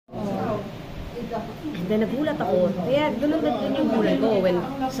And then nagulat ako. Kaya doon yung gulat ko when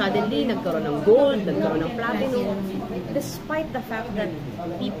suddenly nagkaroon ng gold, nagkaroon ng platinum. Despite the fact that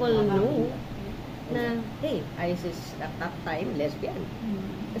people know na, hey, Ice is at that time lesbian.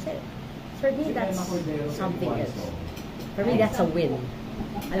 Kasi for me, that's something else. For me, that's a win.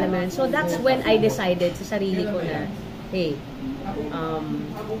 Alam mo yun? So that's when I decided sa sarili ko na, hey,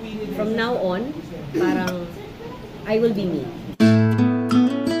 from now on, parang I will be me.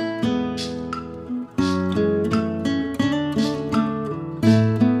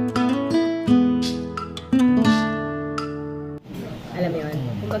 Alam mo yun?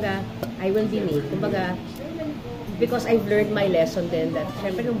 Kumbaga, I will be me. Kumbaga, because I've learned my lesson then that,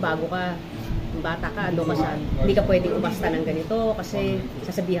 syempre nung bago ka, nung bata ka, ano ka sa, hindi ka pwedeng umasta ng ganito kasi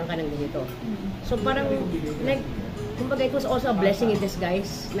sasabihan ka ng ganito. So parang, like, kumbaga it was also a blessing in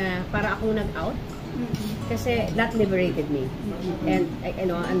disguise na para akong nag-out. Kasi that liberated me. And,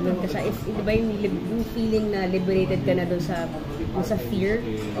 andun ka sa, di ba yung feeling na liberated ka na dun sa fear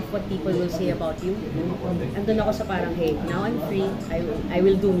of what people will say about you. Andun ako sa parang, hey, now I'm free, I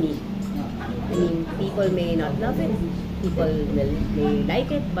will do me. I mean, people may not love it, people may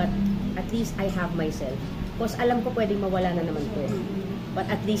like it, but at least I have myself. Because alam ko pwedeng mawala na naman to. But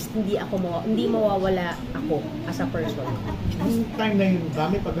at least hindi mawawala ako as a person. Yung time na yun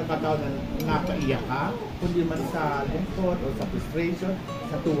ba, may pagkakataon na napaiyak ka? Kundi man sa lungkot o sa frustration,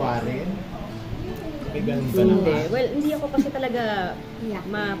 sa tuwa rin? May ganun ba naman? Hindi. Well, hindi ako kasi talaga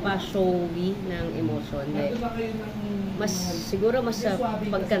mapa-showy ng emotion. Like, siguro mas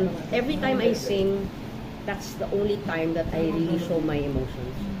every time I sing, that's the only time that I really show my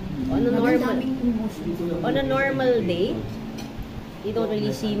emotions. On a normal day, you don't really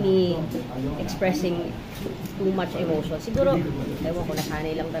see me expressing too much emotion. Siguro, ewan ko,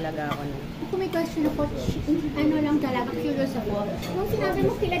 nasanay lang talaga ako. Kung may question ako, lang talaga, curious ako. Nung sinabi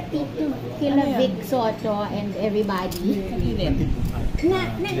mo kila Tito, kila Vic Soto and everybody,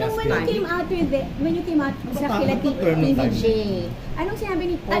 when you came out sa kila Tito, TVJ, anong sinabi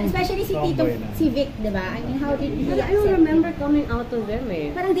ni, especially si Tito, si Vic, diba? I mean, how did he accept? I don't remember coming out to them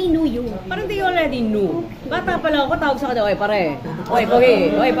eh. Parang they knew you. Parang they already knew. Bata pa lang ako, tawag sa kanila, oy pare, oy pogi,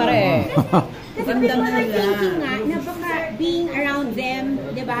 oy pare. Kasi people are thinking nga na baka being around them,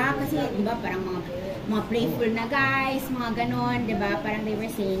 di ba? Kasi di ba parang mga playful na guys, mga ganon, di ba? Parang they were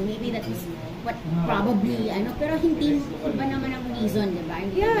saying maybe that is what probably, pero hindi iba naman ang reason, di ba?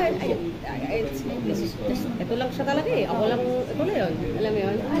 Yeah, ito lang siya talaga eh. Ako lang, ito na yun. Alam mo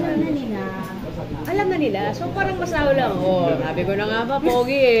yun? Alam na nila. So parang mas lalo lang, sabi ko na nga ba,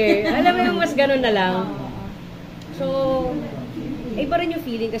 pogi eh. Alam mo yung mas ganon na lang. So, iba rin yung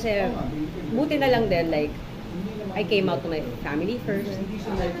feeling kasi buti na lang din, like, I came out to my family first.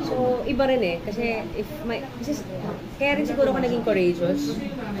 So, iba rin eh. Kasi, kaya rin siguro ako naging courageous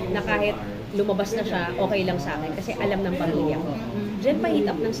na kahit lumabas na siya, okay lang sa akin. Kasi alam ng pamilya ko. Diyan pa heat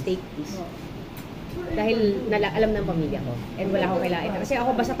up ng steak, please. Dahil alam ng pamilya ko. And wala akong kailangan. Kasi ako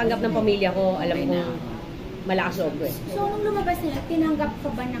basta tanggap ng pamilya ko, alam kong malakas loob ko eh. So, nung lumabas nila, tinanggap ka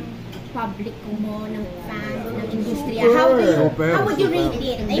ba ng public mo, ng fans, ng industriya? How would you rate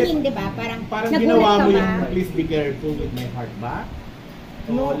it? I mean, di ba? Parang ginawa mo yung please be careful with my heart ba?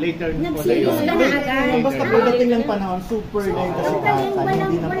 No, later na pala yun. Nag-serious ka na agad. Basta pagdating ng panahon, super like kasi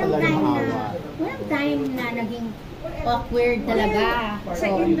hindi na pala yung maawa. Walang time na naging awkward talaga. Sa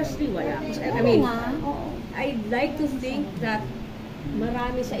industry, wala. I mean, I'd like to think that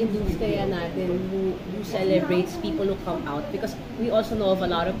marami sa industriya natin who celebrates people who come out because we also know of a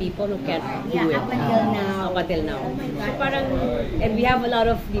lot of people who can't do it. Up until now. So parang, and we have a lot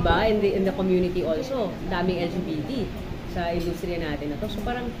of, di ba, in the community also, daming LGBT sa industriya natin na to. So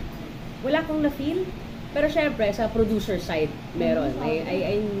parang, wala kong na-feel. Pero syempre, sa producer side, meron.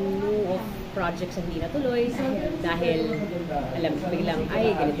 I knew of projects na hindi natuloy dahil, alam, biglang,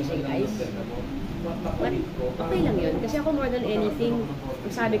 ganito siya guys. But okay lang yun. Kasi ako more than anything,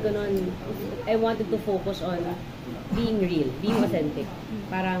 sabi ko noon, I wanted to focus on being real, being authentic.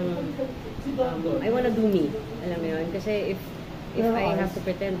 Parang, I wanna do me. Alam mo yun? Kasi if I have to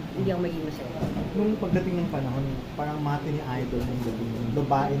pretend, hindi ako maging masaya. Nung pagdating ng panahon, parang mati ni Idol yung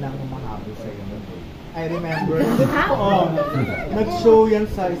babae na humahabol sa'yo. I remember, nag-show yan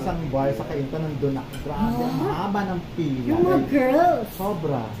sa isang bar sa Kainta, nandun ako. Grabe, mahaba ng pila. Yung mga girls.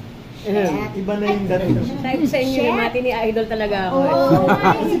 Sobra. Iba na yung dating. Sabi sa inyo, yung mati ni Idol talaga ako.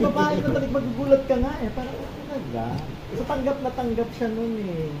 Kasi babae ko talaga, magugulat ka nga eh. Parang talaga. So tanggap na tanggap siya nun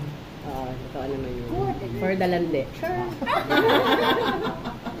eh. Totoo naman yun. For the lande. Sure.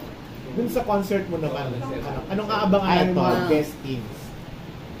 Dun sa concert mo naman, anong kaabangan ng mga guest teams?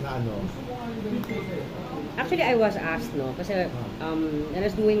 Na ano? Actually, I was asked, no? Kasi, when I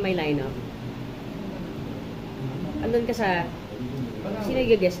was doing my lineup, andun ka sa, sino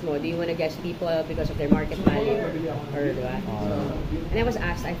i-guest mo? Do you wanna guest people because of their market value? Or, diba? And I was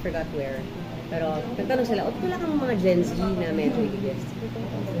asked, I forgot where. Pero, nagtanong sila, wala kang mga Gen Z na medyo i-guest.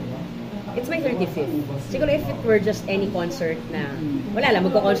 It's my 35th. Siguro if it were just any concert na, wala lang,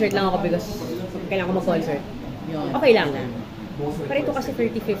 magko-concert lang ako because kailangan ko mag-concert. Okay lang na. Pero ito kasi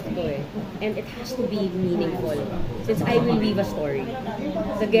 35th ko eh. And it has to be meaningful. Since I will weave a story,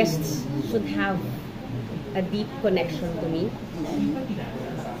 the guests should have a deep connection to me.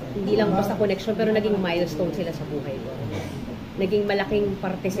 Hindi lang basta connection, pero naging milestone sila sa buhay ko. Naging malaking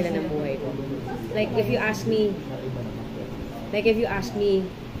parte sila ng buhay ko. Like if you ask me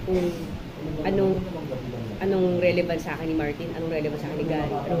kung anong relevant sa akin ni Martin, anong relevant sa akin ni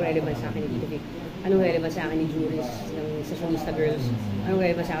Gary, anong relevant sa akin ni Tito Vic, anong relevant sa akin ni Juris ng Sessionista Girls, anong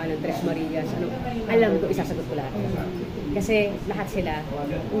relevant sa akin ng Tres Marias, alam ko, isasagot ko lahat. Kasi lahat sila,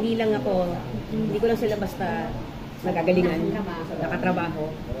 hindi ko lang sila basta nagagalingan, nakatrabaho,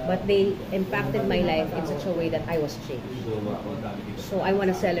 but they impacted my life in such a way that I was changed. So I want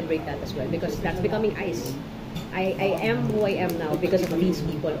to celebrate that as well because that's becoming Ice. I am who I am now because of these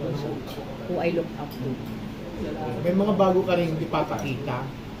people also, who I look up to. May mga bago ka rin ipapakita,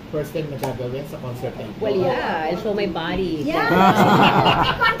 first time na gagawin sa concert na ito? Well, yeah, I'll show my body. Yeah!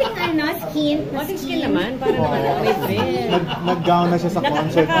 Konting skin. Konting skin naman, para naman may friend. Nag-gown na siya sa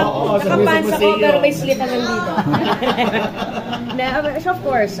concert. Nakapants ako, pero may slit hanggang dito. So of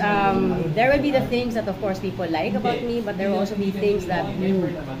course, there will be the things that of course people like about me, but there will also be things that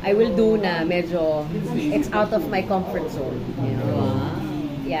I will do na medyo, it's out of my comfort zone. You know?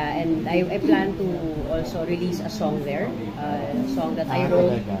 Yeah, and I plan to also release a song there, a song that I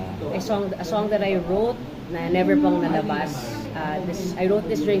wrote, a song that I wrote na never pang nalabas. I wrote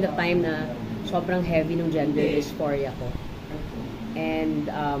this during the time na sobrang heavy ng gender dysphoria ko,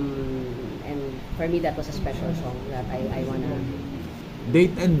 and for me that was a special song that I wanna.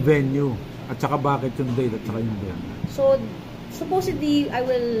 Date and venue, at saka bakit yung date at saka yung venue? So supposedly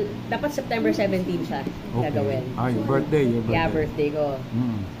dapat September 17 siya gagawin. Your birthday. Yeah, birthday ko.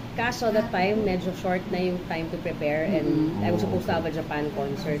 Kaso that time, medyo short na yung time to prepare and I was supposed to have a Japan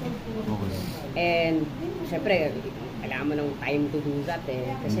concert. Okay. And syempre, kailangan mo ng time to do that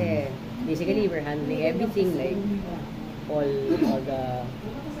eh. Kasi basically, we're handling everything like all the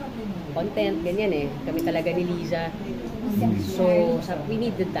content, ganyan eh. Kami talaga ni Liza. So, we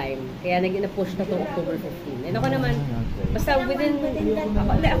need the time. Kaya na-push na to October 15. And ako naman, basta ako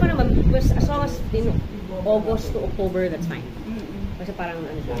naman, as long as August to October, that's fine. Kasi parang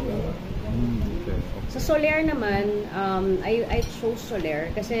ano siya. Sa Soler naman, I chose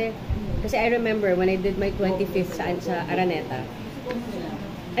Soler kasi I remember when I did my 25th sa Araneta.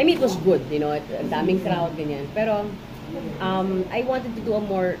 I mean, it was good, you know, daming crowd, ganyan. Pero, I wanted to do a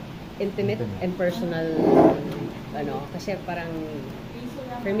more intimate and personal, kasi parang,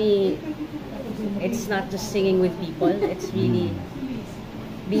 for me, it's not just singing with people, it's really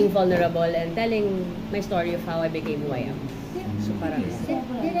being vulnerable and telling my story of how I became who I am. So parang...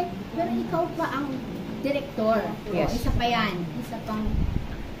 Pero ikaw pa ang director. Yes. Isa pa yan.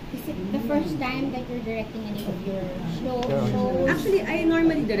 Is it the first time that you're directing any of your shows? Actually, I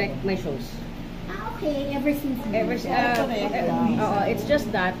normally direct my shows. Okay. Ever since. It's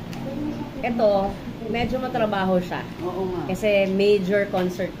just that, ito, medyo matrabaho siya. Kasi major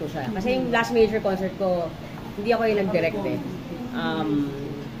concert ko siya. Kasi yung last major concert ko, hindi ako yung nag-direct eh.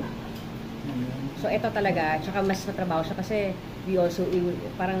 So ito talaga, tsaka mas matrabaho siya kasi we also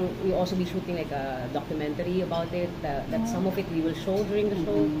be shooting like a documentary about it, that some of it we will show during the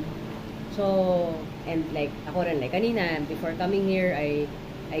show. So, and like ako rin, like kanina, before coming here, I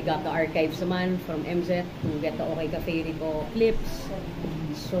got the archives naman from MZ to get the Okay Cafe Rico clips.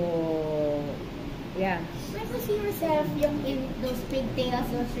 So, yeah. When you see yourself in those pigtails,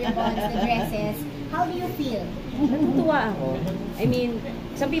 those ribbons, the dresses, how do you feel? Natutuwa ako. I mean,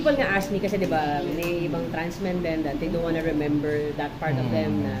 some people nga ask me kasi diba, may ibang trans men din that they don't wanna remember that part of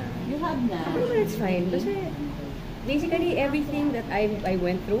them na... You have na. But it's fine. Kasi basically everything that I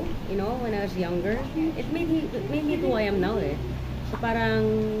went through, you know, when I was younger, it made me who I am now eh. So parang,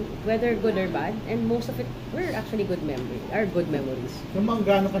 whether good or bad, and most of it were actually good memories. So mga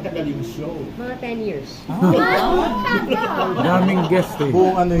gano'ng katagal yung show? Mga 10 years. Daming guest eh.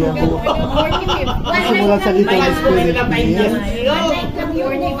 Buong ano yan? Simula sa Little Miss Philippines. Like the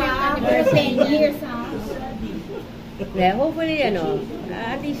morning for 10 years, Yeah, hopefully, at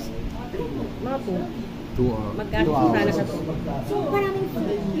least, mga 2 hours. magkasya sana sa 2. So maraming,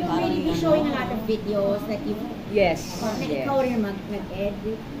 you'll really be showing a lot of videos that you... Yes. Ikaw rin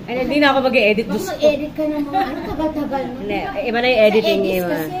mag-edit. And hindi na ako mag-edit. Mag-edit ka ng mga, tagal-tagal. Iba na yung editing. Sa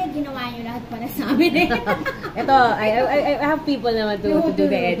edits kasi, ginawa nyo lahat pa madalas sa amin eh. Ito, I have people naman to do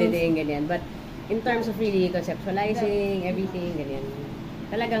the editing, ganyan. But in terms of really conceptualizing everything, ganyan,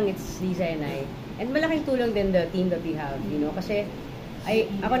 talagang it's Lisa and I. And malaking tulong din the team that we have, you know, kasi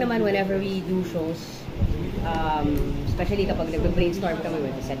ako naman, whenever we do shows, especially kapag nag-brainstorm kami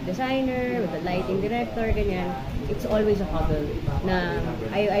with the set designer, with the lighting director, ganyan, it's always a hustle na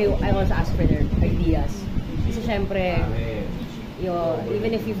I also ask for their ideas. Kasi syempre,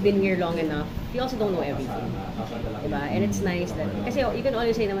 even if you've been here long enough, you also don't know everything. Diba? And it's nice that, kasi you can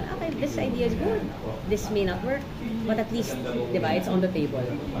always say naman, okay, this idea is good, this may not work, but at least, diba, it's on the table.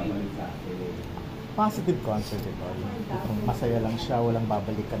 Positive concert ito. Kung masaya lang siya, walang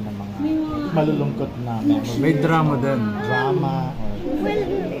babalikan ng mga malulungkot na memories. May drama din. Drama. Well,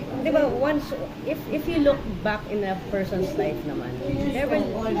 di ba, once, if you look back in a person's life naman, there will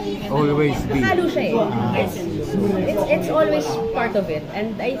Always be. halo siya eh. It's always part of it.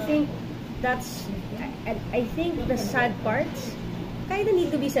 And I think I think the sad parts kind of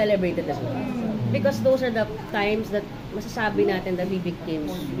need to be celebrated as well. Because those are the times that masasabi natin that we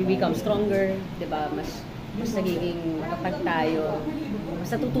become stronger, di ba? Mas nagiging matatag tayo,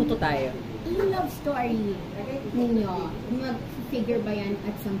 mas natututo tayo. Yung love story ninyo, mag-figure ba yan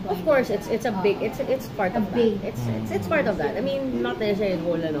at some point? Of course, it's part of that. It's part of that. I mean, not necessarily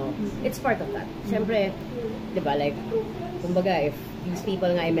whole, it's part of that. Siyempre, di ba, like, kumbaga, if these people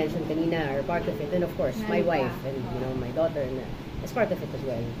nga I mentioned kanina are part of it, then of course, my wife and, you know, my daughter, is part of it as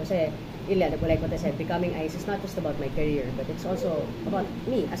well. Kasi, like what I said, becoming Ice is not just about my career, but it's also about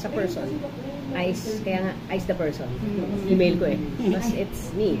me as a person. Ice, kaya nga, Ice the person. Email ko eh. Mas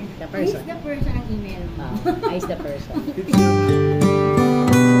it's me, the person. Ice the person ang email mo. Ice the person.